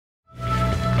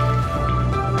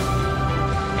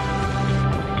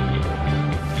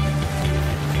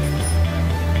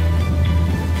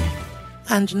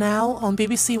And now on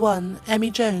BBC One,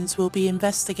 Emmy Jones will be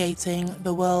investigating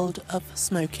the world of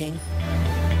smoking.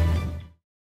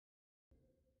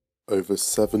 Over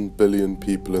 7 billion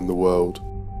people in the world.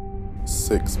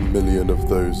 6 million of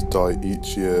those die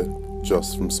each year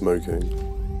just from smoking.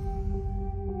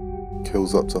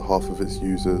 Kills up to half of its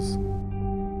users.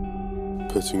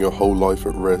 Putting your whole life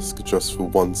at risk just for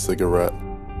one cigarette.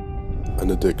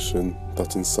 An addiction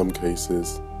that in some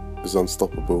cases is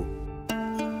unstoppable.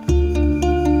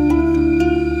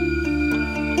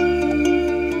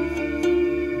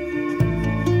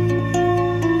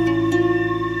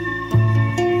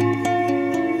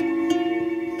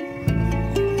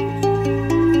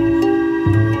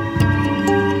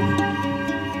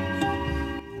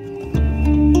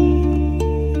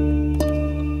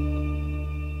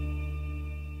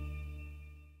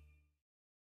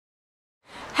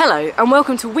 Hello and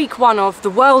welcome to week one of The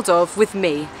World of with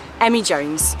me, Emmy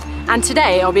Jones. And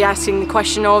today I'll be asking the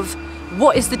question of,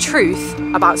 what is the truth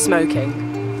about smoking?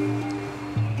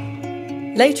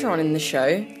 Later on in the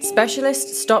show,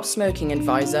 specialist stop smoking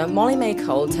advisor Molly May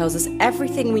Cole tells us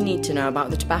everything we need to know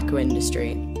about the tobacco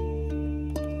industry.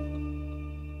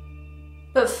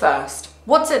 But first,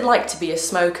 what's it like to be a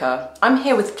smoker? I'm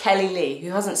here with Kelly Lee,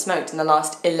 who hasn't smoked in the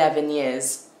last 11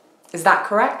 years. Is that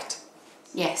correct?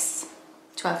 Yes.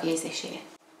 12 years this year.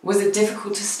 Was it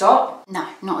difficult to stop? No,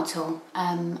 not at all.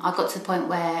 I got to the point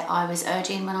where I was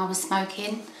urging when I was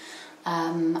smoking.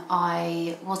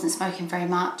 I wasn't smoking very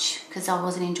much because I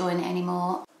wasn't enjoying it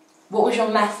anymore. What was your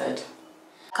method?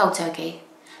 Cold turkey.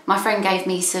 My friend gave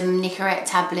me some Nicorette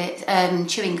tablet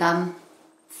chewing gum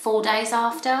 4 days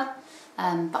after,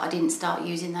 but I didn't start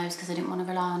using those because I didn't want to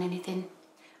rely on anything.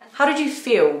 How did you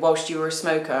feel whilst you were a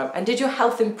smoker, and did your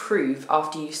health improve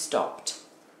after you stopped?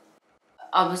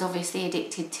 I was obviously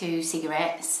addicted to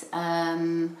cigarettes,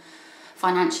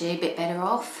 financially a bit better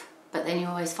off, but then you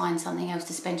always find something else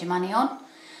to spend your money on.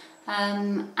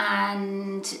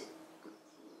 And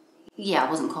yeah, I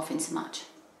wasn't coughing so much.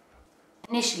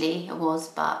 Initially I was,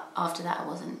 but after that I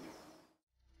wasn't.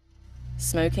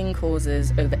 Smoking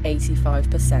causes over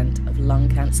 85% of lung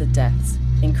cancer deaths,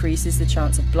 increases the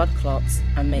chance of blood clots,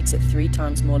 and makes it 3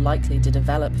 times more likely to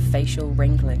develop facial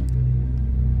wrinkling.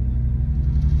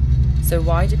 So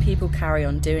why do people carry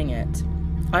on doing it?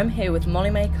 I'm here with Molly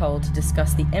May Cole to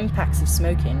discuss the impacts of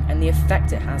smoking and the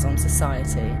effect it has on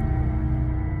society.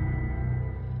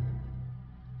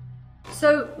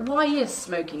 So why is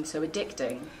smoking so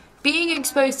addicting? Being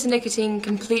exposed to nicotine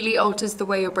completely alters the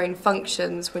way your brain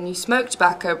functions. When you smoke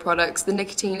tobacco products, the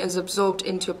nicotine is absorbed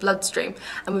into your bloodstream,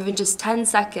 and within just 10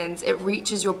 seconds it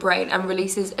reaches your brain and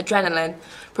releases adrenaline,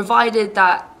 provided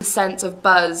that sense of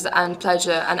buzz and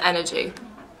pleasure and energy.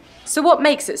 So what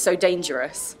makes it so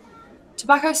dangerous?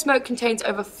 Tobacco smoke contains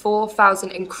over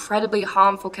 4,000 incredibly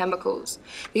harmful chemicals.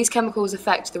 These chemicals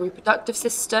affect the reproductive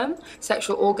system,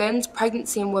 sexual organs,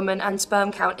 pregnancy in women, and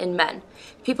sperm count in men.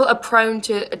 People are prone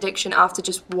to addiction after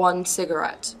just one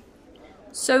cigarette.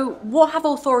 So what have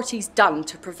authorities done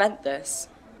to prevent this?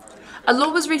 A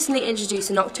law was recently introduced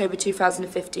in October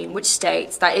 2015 which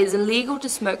states that it is illegal to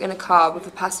smoke in a car with a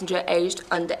passenger aged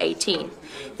under 18.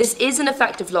 This is an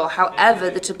effective law, however,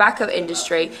 the tobacco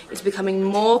industry is becoming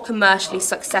more commercially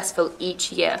successful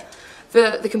each year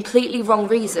for the completely wrong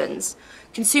reasons.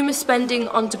 Consumer spending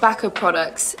on tobacco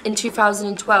products in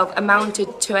 2012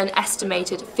 amounted to an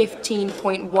estimated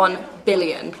 15.1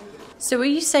 billion. So are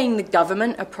you saying the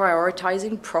government are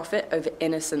prioritising profit over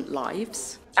innocent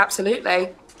lives?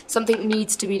 Absolutely. Something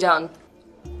needs to be done.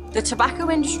 The tobacco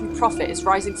industry profit is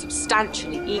rising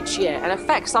substantially each year and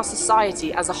affects our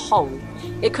society as a whole.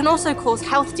 It can also cause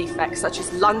health defects such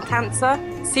as lung cancer,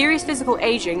 serious physical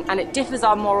ageing, and it differs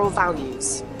our moral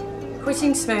values.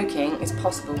 Quitting smoking is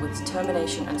possible with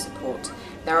determination and support.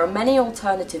 There are many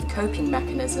alternative coping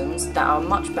mechanisms that are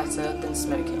much better than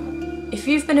smoking. If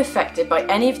you've been affected by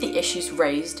any of the issues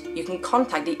raised, you can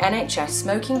contact the NHS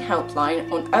Smoking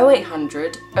Helpline on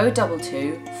 0800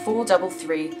 022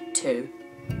 4332.